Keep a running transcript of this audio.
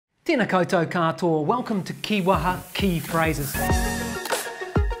Tēnā koutou katoa, welcome to Kīwaha Key Phrases.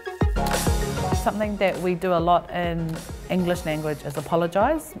 Something that we do a lot in English language is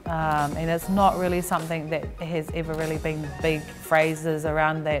apologise, and it's not really something that has ever really been big phrases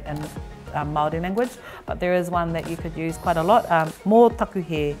around that in Māori language, but there is one that you could use quite a lot. Mō taku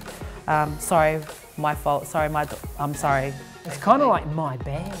he, sorry, my fault, sorry, I'm sorry. It's kind of like my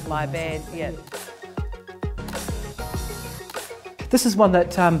bad. My bad, yeah. This is one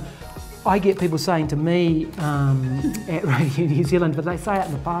that I get people saying to me at Radio New Zealand, but they say it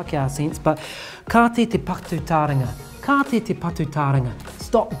in the Pākehā sense, but ka te patu tāringa, ka te patu tāringa,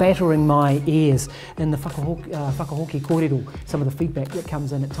 stop battering my ears. In the whakahoki kōrero, some of the feedback that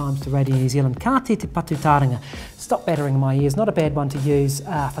comes in at times to Radio New Zealand, ka te patu tāringa, stop battering my ears. Not a bad one to use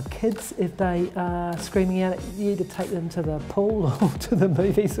for kids if they are screaming out at you to take them to the pool or to the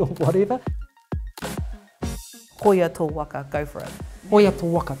movies or whatever. Hoia tō waka, go for it. Hoia tō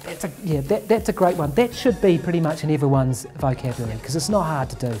waka, that's a great one. That should be pretty much in everyone's vocabulary because it's not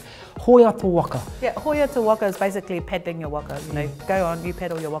hard to do. Hoia tō waka. Yeah, hoia tō waka is basically paddling your waka. You know, go on, you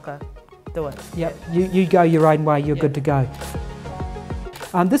paddle your waka, do it. Yep, you go your own way, you're good to go.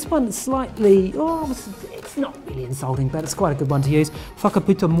 This one slightly, it's not really insulting, but it's quite a good one to use.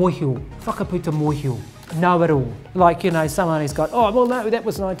 Whakaputa mōhio, whakaputa mōhio. Know it all. Like, you know, someone who's got, oh, well, no, that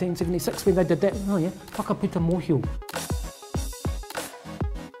was 1976 when they did that. Oh, yeah, whakaputa mōhio.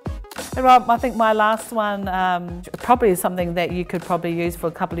 Rob, I think my last one probably is something that you could probably use for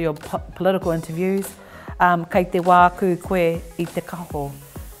a couple of your political interviews. Kei te wāku koe I te kaho,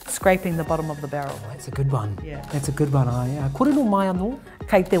 scraping the bottom of the barrel. Oh, that's a good one. Yeah. That's a good one. Kōrero mai anō?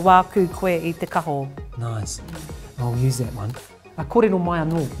 Kei te wāku koe I te kaho. Nice. I'll use that one. Kōrero mai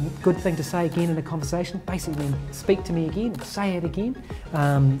anō, good thing to say again in a conversation. Basically, speak to me again, say it again.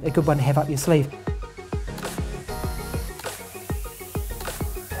 A good one to have up your sleeve.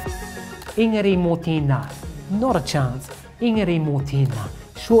 Engari mō tēnā, not a chance. Engari mō tēnā.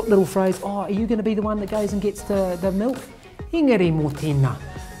 Short little phrase, oh, are you going to be the one that goes and gets the milk? Engari mō tēnā,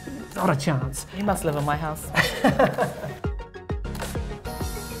 not a chance. You must live in my house.